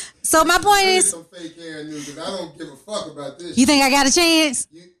 So my point is, some fake caring news because I don't give a fuck about this. you think I got a chance?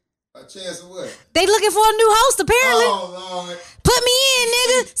 A chance of what? They looking for a new host, apparently. Oh, Lord. Put me in,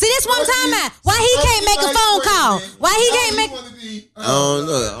 nigga. See, that's what I'm talking about. Why he can't make a phone call? Why he can't make... I don't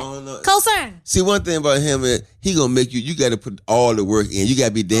know. Co-sign. See, one thing about him is he gonna make you got to put all the work in. You got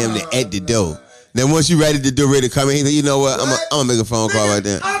to be damn near at the door. Then once you ready to do ready to come in, you know what? I'm gonna make a phone call right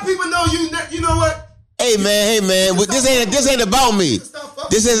there. How people know you know what? Hey man, this ain't about me.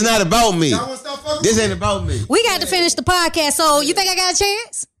 This is not about me. This ain't about me. We got to finish the podcast, so you think I got a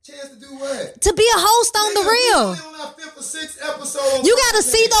chance? Chance to do what? To be a host on The Real. We on our 5th or 6th episode. You got to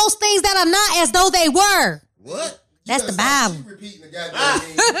see those things that are not as though they were. What? That's the Bible. She repeating the goddamn meme.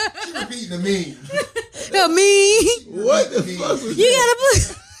 She repeating the meme. The meme. What the fuck was You that? got to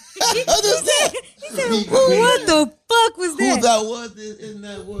put... What the fuck was that? Who that was and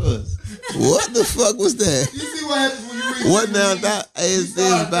that was? What the fuck was that? You see what happens when you read What now? That is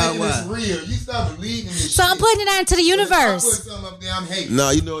this about it's what? real. You start believing this So shit. I'm putting it out into the If I universe. put something up there, I'm hating. No,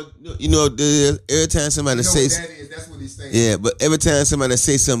 you know what it is? Every time somebody You know says, what that is. That's what he's saying. yeah, but every time somebody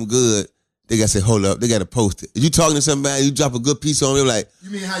say something good, they gotta say, hold up, they gotta post it. If you talking to somebody, you drop a good piece on them, like,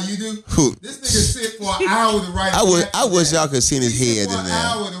 You mean how you do? Who? This nigga sit for an hour to write I wish y'all could see his head for in an there.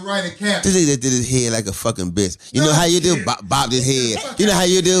 hour to write a caption. This nigga did his head like a fucking bitch. You know how you do? Bop this head. You know how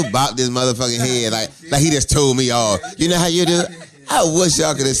you do? Bop this motherfucking head. Like he just told me all. You know how you do? I wish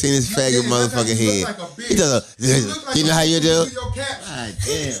y'all could have seen his faggot motherfucking head. He does you know how you do? God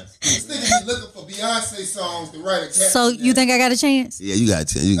damn. This nigga be looking for Beyonce songs to write a caption. So you think I got a chance? Yeah, you got a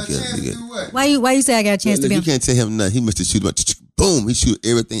chance. You a can chance to get do what? Why you say I got a chance to Look, be you on? can't tell him nothing. He must have shoot. Boom. He shoot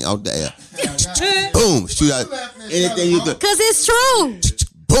everything out the air. Boom. Shoot out anything you do. Because it's true.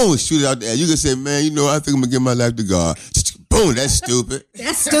 Boom. Shoot it out the air. You can say, man, you know, I think I'm gonna give my life to God. Boom. That's stupid.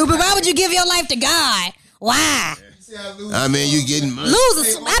 That's stupid. Why would you give your life to God? Why? I mean, you getting money.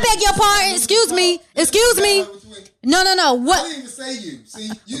 Losers. I beg your pardon. Excuse me. No. I What? didn't even say you.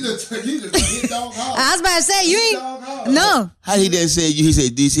 See, you just hit dog hard. I was about to say, you ain't. No. How he didn't say you? He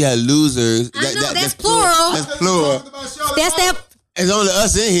said, "Do you see how losers?" I know, that's plural. That's plural. That's that. It's only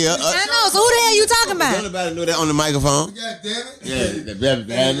us in here. I know. So who the hell you talking Don't about? nobody know that on the microphone. God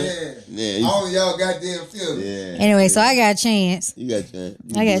damn it. Yeah. All of y'all goddamn feel me. Yeah. Anyway, so I got a chance. You got a chance.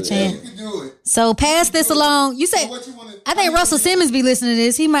 I got a chance. You can do it. So pass this along. You say, What you wanna, I think Russell Simmons be listening to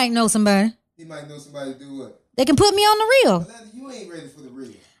this. He might know somebody. He might know somebody to do what? They can put me on The Real. You ain't ready for the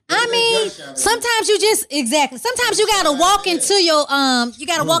real. I mean, sometimes you just Sometimes you gotta walk into your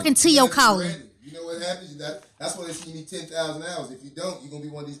walk into your calling. You know what happens? That's why they see you need 10,000 hours. If you don't, you're gonna be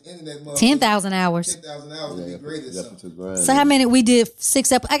one of these internet motherfuckers. 10,000 hours. 10,000 hours would be great at something. So how many we did?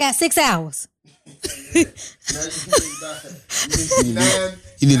 6 I got 6 hours. You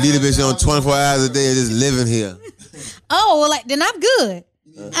need to leave the bitch on 24 hours a day and just living here. Oh, well, then I'm good.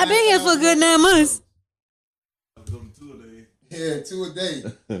 I've been here for a good 9 months. Yeah, 2 a day.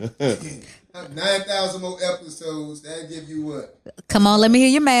 9,000 more episodes. That'll give you what? Come on, let me hear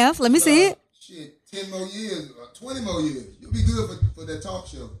your math. Let me see it. Shit, 10 more years, 20 more years. You'll be good for that talk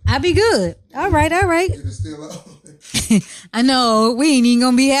show. I'll be good. All right. If it's still on. I know. We ain't even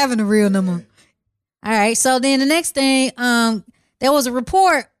going to be having a real no more. All right. So then the next thing, there was a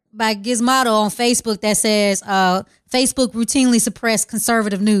report by Gizmodo on Facebook that says Facebook routinely suppressed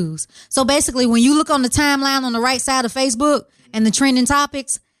conservative news. So basically, when you look on the timeline on the right side of Facebook and the trending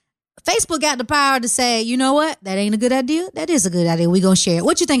topics, Facebook got the power to say, you know what? That ain't a good idea. That is a good idea. We're going to share it.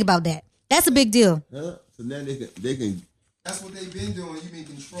 What you think about that? That's a big deal. So now they can. That's what they've been doing. You can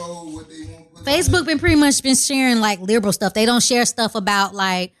control what they want. Facebook been pretty much been sharing like liberal stuff. They don't share stuff about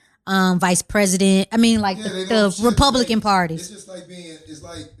like vice president. I mean like the Republican Party. It's just like being it's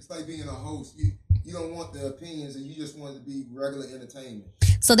like being a host. You don't want the opinions and you just want it to be regular entertainment.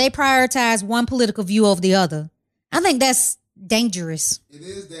 So they prioritize one political view over the other. I think that's dangerous. It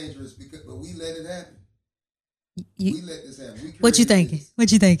is dangerous but we let it happen. We let this happen. What you thinking? This. What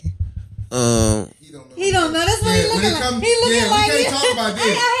you thinking? He don't know. That's what he looking like. He looking like we can't talk about this. I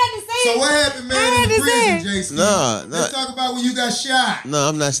had to say so what happened, man, in the prison, JaySki? No. Let's talk about when you got shot. No,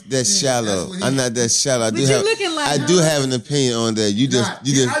 I'm not that shallow. I'm not that shallow. I do have an opinion on that. You just. I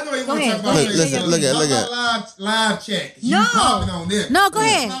know you want to talk about listen, look at. Live check. No. You popping on this. No, go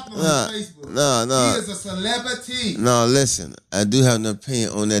ahead. No. He is a celebrity. No, listen. I do have an opinion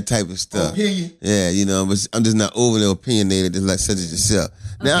on that type of stuff. Opinion? Yeah, you know, but I'm just not overly opinionated just like such as yourself.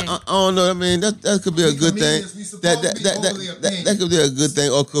 Now Okay. I don't know. I mean, that could be a good thing. That could be a good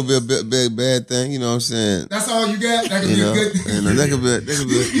thing, or could be a big bad thing. You know what I'm saying? That's all you got? That could be a good thing. That could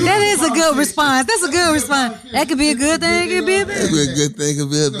be. That is a good response. That's a good response. That could be a good thing. It could be a bad It could be a thing. good thing. It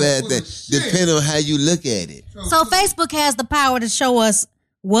could be a bad thing. Depending on how you look at it. So Facebook has the power to show us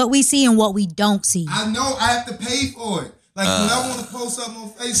what we see and what we don't see. I know I have to pay for it. Like when I want to post something on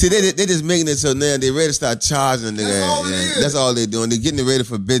Facebook. See, they just making it so now they ready to start charging the That's all it is. That's all they're doing. They're getting it ready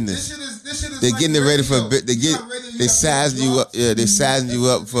for business. This shit is They're like getting it ready for radio. they sizing you up. Yeah, they sizing you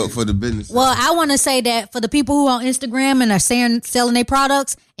up for the business. Well, I want to say that for the people who are on Instagram and are selling their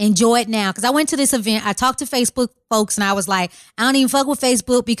products, enjoy it now. Because I went to this event, I talked to Facebook folks, and I was like, I don't even fuck with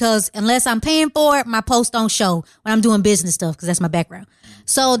Facebook because unless I'm paying for it, my posts don't show when I'm doing business stuff because that's my background.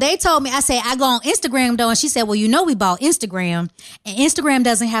 So they told me, I said, I go on Instagram though, and she said, well, you know we bought Instagram, and Instagram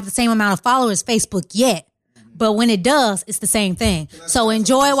doesn't have the same amount of followers as Facebook yet. But when it does, it's the same thing. So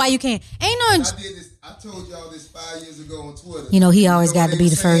enjoy it while you can. Ain't no... I did this. I told y'all this 5 years ago on Twitter. You know, he always got to they be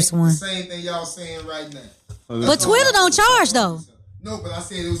the saying first one. The same thing y'all saying right now. But Twitter don't charge though. No, but I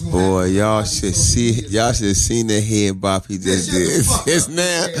said it was going Boy, y'all should have seen the head bop he just did just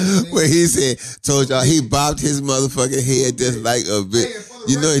now. When he said, told y'all he bopped his motherfucking head just like a bit.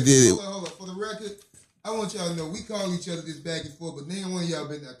 You know he did it. Hold on. For the record, I want y'all to know we call each other this back and forth, but neither one of y'all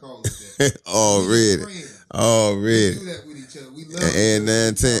been that call us that. Already. We Already. do that with each other. We love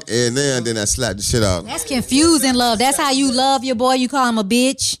And then I slapped the shit out. That's confusing love. That's how you love your boy. You call him a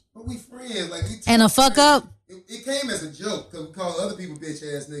bitch But we friends. Like, we and a fuck up. It came as a joke because we call other people bitch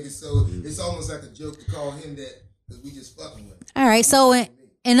ass niggas, so it's almost like a joke to call him that because we just fucking with him. All right. So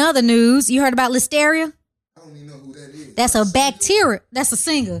in other news, you heard about listeria? I don't even know who that is. That's a bacteria. That's a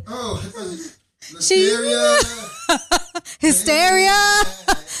singer. Oh, Listeria. Hysteria.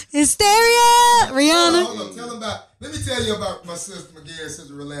 Hysteria. Rihanna. Hold on, tell them about. Let me tell you about my sister, my dear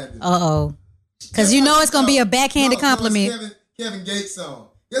sister, Rolanda. Uh-oh. Because you know it's going to be a backhanded compliment. It's Kevin Gates' song.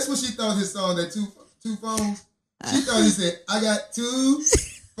 Guess what she thought his song, that two phones? She thought he said, I got two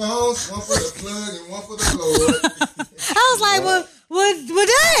phones, one for the plug and one for the Lord. I was like, well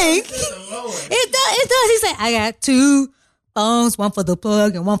dang. It does. He said, I got two phones, one for the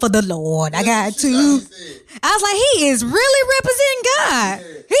plug and one for the Lord. I got two. I was like, he is really representing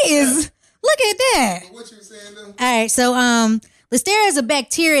God. He is. Look at that. What you saying though? All right, so Listeria is a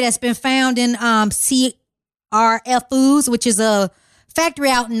bacteria that's been found in CRF Foods, which is a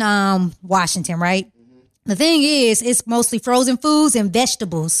factory out in Washington, right? The thing is, it's mostly frozen foods and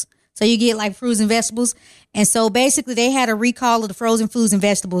vegetables. So you get like fruits and vegetables. And so basically they had a recall of the frozen foods and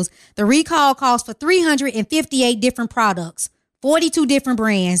vegetables. The recall calls for 358 different products, 42 different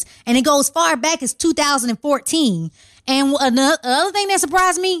brands, and it goes far back as 2014. And another thing that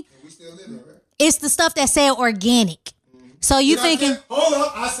surprised me, We still living, right? it's the stuff that said organic. So you thinking, hold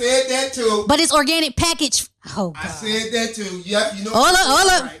up, I said that too. but it's organic package. Oh, I God. said that too. Yep, you know.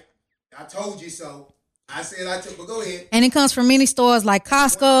 Hold up. Right. I told you so. I said I took, but go ahead. And it comes from many stores like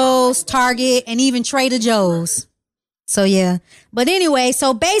Costco's, Target, and even Trader Joe's. So yeah. But anyway,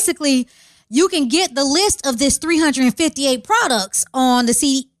 so basically you can get the list of this 358 products on the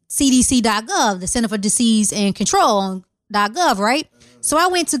CDC.gov, the Center for Disease and Control.gov, right? So I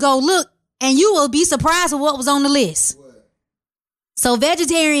went to go look, and you will be surprised with what was on the list. What? So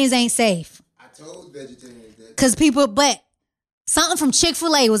vegetarians ain't safe. I told vegetarians that. Because but something from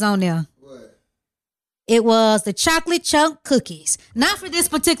Chick-fil-A was on there. What? It was the chocolate chunk cookies. Not for this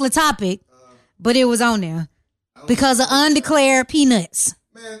particular topic, but it was on there. Because of undeclared peanuts.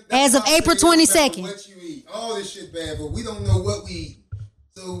 Man, As of April 22nd. What you eat. All this shit bad, but we don't know what we eat.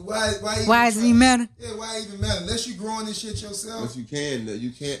 So why Why does it even matter? Yeah, why even matter? Unless you growing this shit yourself. But you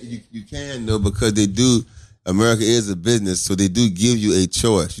can though, because they do. America is a business, so they do give you a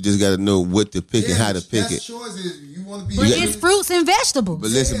choice. You just got to know what to pick and how to pick it. Choice is you want to be. But it's fruits and vegetables.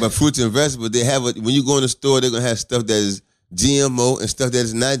 But listen, but fruits and vegetables, they have when you go in the store, they're gonna have stuff that is GMO and stuff that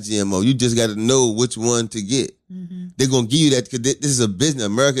is not GMO. You just got to know which one to get. Mm-hmm. They're gonna give you that because this is a business.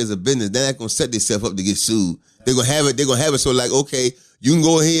 America is a business. They're not gonna set themselves up to get sued. They're gonna have it. They're gonna have it so like, okay, you can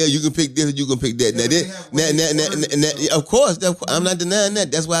go here, you can pick this, you can pick that. Of course, I'm not denying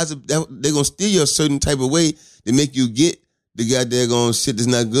that. That's why they're gonna steer you a certain type of way to make you get the goddamn shit that's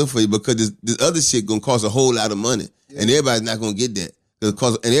not good for you because this other shit gonna cost a whole lot of money, and everybody's not gonna get that.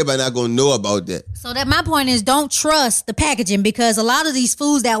 And everybody not gonna know about that. So that my point is, don't trust the packaging because a lot of these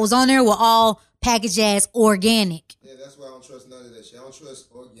foods that was on there were all packaged as organic. Yeah, that's why I don't trust none of that shit. I don't trust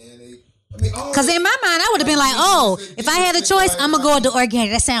organic, Because in my mind, I would have been like, oh, if I had a choice, I'm going to go with the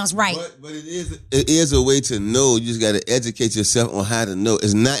organic. That sounds right. But it is a way to know. You just got to educate yourself on how to know.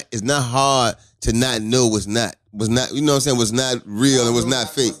 It's not hard to not know what's not. You know what I'm saying? What's not real and what's not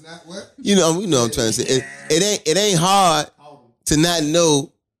fake. You know what I'm trying to say. It ain't hard to not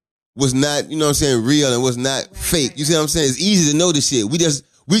know what's not, you know what I'm saying, real and what's not fake. You see what I'm saying? It's easy to know this shit. We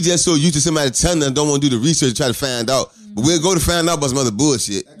just so used to somebody telling us, don't want to do the research to try to find out. But we'll go to find out about some other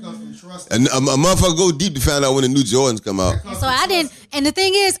bullshit. That comes from trust. And a motherfucker go deep to find out when the new Jordans come out. And so I didn't. And the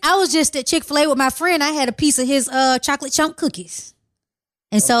thing is, I was just at Chick-fil-A with my friend. I had a piece of his chocolate chunk cookies.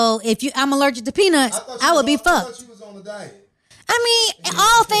 And so if I'm allergic to peanuts, I would be fucked. I thought you was on the diet. I mean,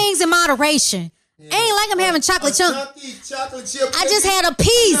 all things in moderation. Yeah. Ain't like I'm having chocolate chunk. Chocolate chip. I just had a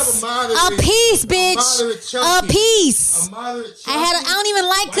piece. A piece, bitch. A piece. A moderate chunky. I don't even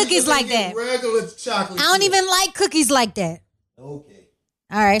like cookies like that. Regular chocolate. I don't even like cookies like that. Okay.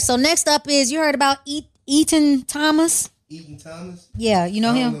 All right. So next up is, you heard about Eaton Thomas? Eaton Thomas? Yeah, you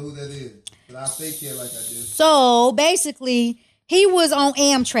know him? I don't know who that is, but I fake it like I do. So basically, he was on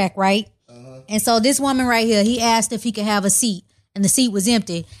Amtrak, right? Uh-huh. And so this woman right here, he asked if he could have a seat. And the seat was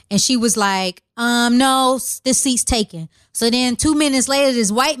empty. And she was like, no, this seat's taken. So then 2 minutes later, this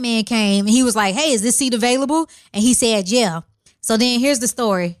white man came and he was like, hey, is this seat available? And he said, yeah. So then here's the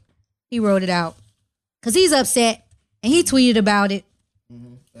story. He wrote it out. Because he's upset and he tweeted about it.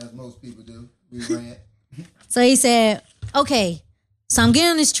 Mm-hmm. As most people do. We rant. So he said, okay, so I'm getting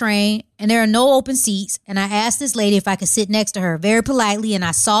on this train and there are no open seats. And I asked this lady if I could sit next to her very politely. And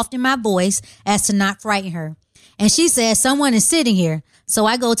I softened my voice as to not frighten her. And she said, someone is sitting here. So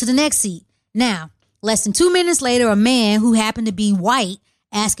I go to the next seat. Now, less than 2 minutes later, a man who happened to be white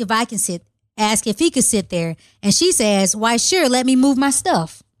asked if he could sit there. And she says, why, sure, let me move my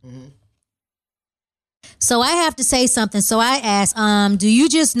stuff. Mm-hmm. So I have to say something. So I asked, do you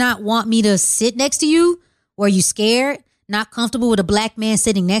just not want me to sit next to you? Or are you scared? Not comfortable with a black man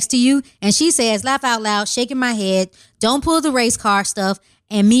sitting next to you? And she says, laugh out loud, shaking my head, don't pull the race car stuff.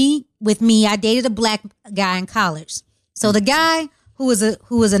 And with me, I dated a black guy in college. So the guy who was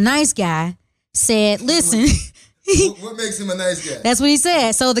a nice guy said, listen. What makes him a nice guy? That's what he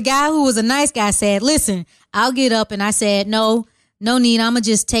said. So the guy who was a nice guy said, listen, I'll get up. And I said, no need. I'm going to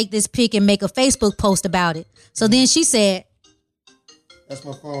just take this pic and make a Facebook post about it. So then she said. That's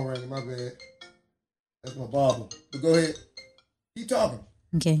my phone ringing. My bad. That's my barber. But go ahead. Keep talking.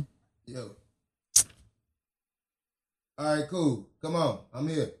 Okay. Yo. All right, cool. Come on. I'm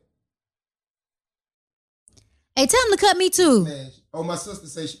here. Hey, tell him to cut me too. Man. Oh, my sister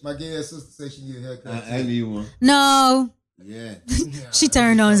say, my gay ass sister say she need a haircut. I need one. No. Yeah. She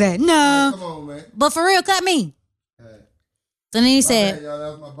turned on and said, no. Right, come on, man. But for real, cut me. All right. So then he said, bad, y'all,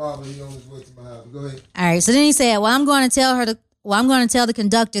 that was my barber. He on his way to my house. Go ahead. All right. So then he said, I'm going to tell the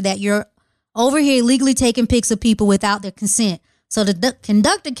conductor that you're over here illegally taking pics of people without their consent. So the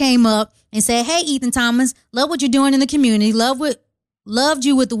conductor came up and said, hey, Ethan Thomas, love what you're doing in the community. Loved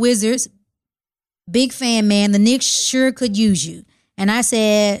you with the Wizards. Big fan, man. The Knicks sure could use you. And I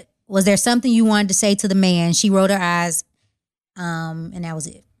said, was there something you wanted to say to the man? She rolled her eyes, and that was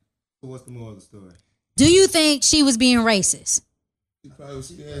it. So what's the moral of the story? Do you think she was being racist? She probably was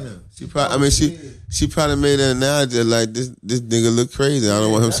scared. She probably made an analogy like this nigga look crazy. I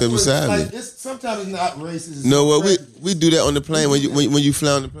don't want him sitting beside me. Sometimes it's not racist. No, well, we do that on the plane when you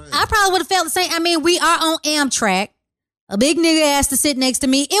fly on the plane. I probably would have felt the same. I mean, we are on Amtrak. A big nigga asked to sit next to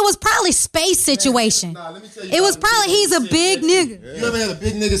me. It was probably space situation. Let me tell you, it was probably he's a big nigga. Yeah. You ever had a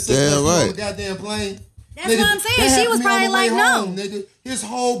big nigga sit next to you on the goddamn plane? That's nigga, what I'm saying. She was probably like, no. Nigga. His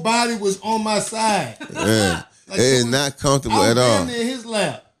whole body was on my side. Yeah. Like, it is not comfortable at all. I was in his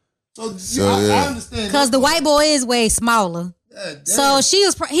lap. So I understand. Because the white boy is way smaller. So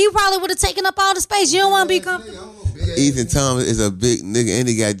he probably would have taken up all the space. You don't want to be comfortable. Ethan Thomas is a big nigga and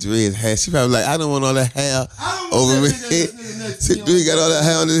he got dreads hair. She probably like, I don't want all that hair over me. He got all that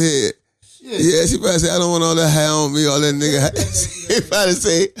hair on his head. Yeah, she probably say, I don't want all that hair on me, all that nigga hair. She probably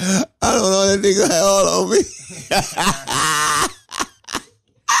say, I don't want all that nigga hair all on me.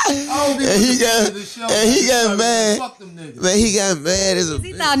 And he got mad. Man, he got mad as a bitch.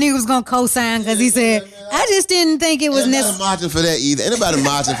 He thought nigga was gonna co-sign because he said, I just didn't think it was necessary. Ain't nobody marching for that either. Ain't nobody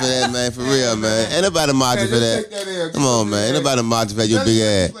marching for that, man. For real, man. Ain't nobody marching for that. Come on, man. Ain't nobody marching for your big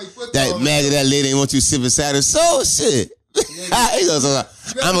ass. That maggot, that lady ain't want you to sit beside her. So shit.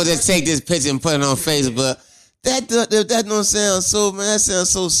 I'm gonna just take this picture and put it on Facebook. That don't sound so, man. That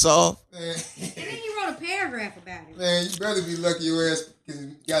sounds so soft. And then he wrote a paragraph about it. Man, you better be lucky your ass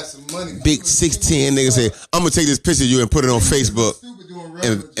got some money. Big 6'10" nigga say, I'm gonna take this picture of you and put it on Facebook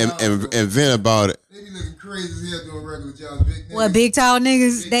and vent about it. They be looking crazy. crazy as hell doing regular jobs. Big niggas, What, big tall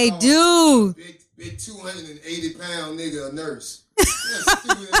niggas? They do. Big 280-pound nigga, a nurse. Yeah,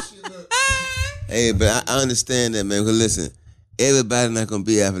 stupid that shit look. Hey, but I understand that, man. Because listen, everybody not gonna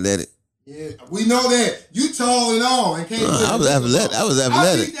be athletic. Yeah, we know that. You tall and all. And can't I was athletic.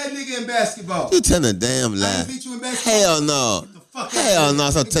 I beat that nigga in basketball. You telling a damn lie. I didn't beat you in basketball. Hell no. Hell no.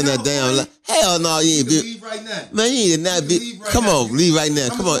 Stop telling that damn lie. Hell no. You ain't beat. Leave right now. Man, you ain't not beat. Come on, leave right now.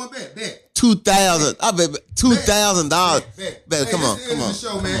 Come on. Bet. 2,000. I bet $2,000. Bet. Come on.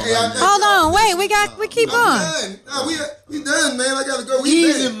 Show, man. Hold on, wait, we keep on. No, we done, man. I gotta go.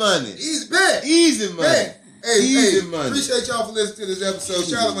 Easy money. Easy money. Hey, money. Appreciate y'all for listening to this episode.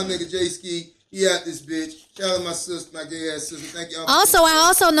 Shout out my nigga JaySki. He out this bitch. Shout out my sister, my gay ass sister. Thank y'all. I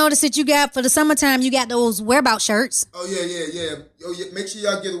also noticed that you got, for the summertime, you got those whereabout shirts. Oh, yeah. Oh, yeah. Make sure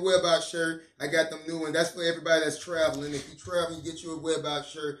y'all get a whereabout shirt. I got them new ones. That's for everybody that's traveling. If you travel, you get you a whereabout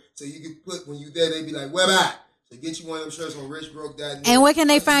shirt. So you can put, when you there, they be like, whereabout. So get you one of them shirts on richbroke.net. And where can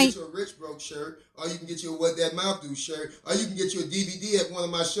they find? You can get you a Rich Broke shirt, or you can get you a What That Mouth Do shirt, or you can get you a DVD at one of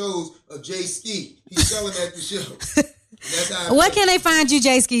my shows of Jayski. He's selling at the show. That's how. Where can they find you,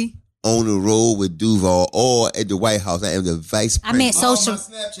 JaySki? On the road with Duval or at the White House. I am the vice president. I meant social. My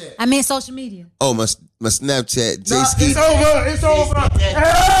Snapchat. I meant social media. Oh, my Snapchat, JaySki. It's over.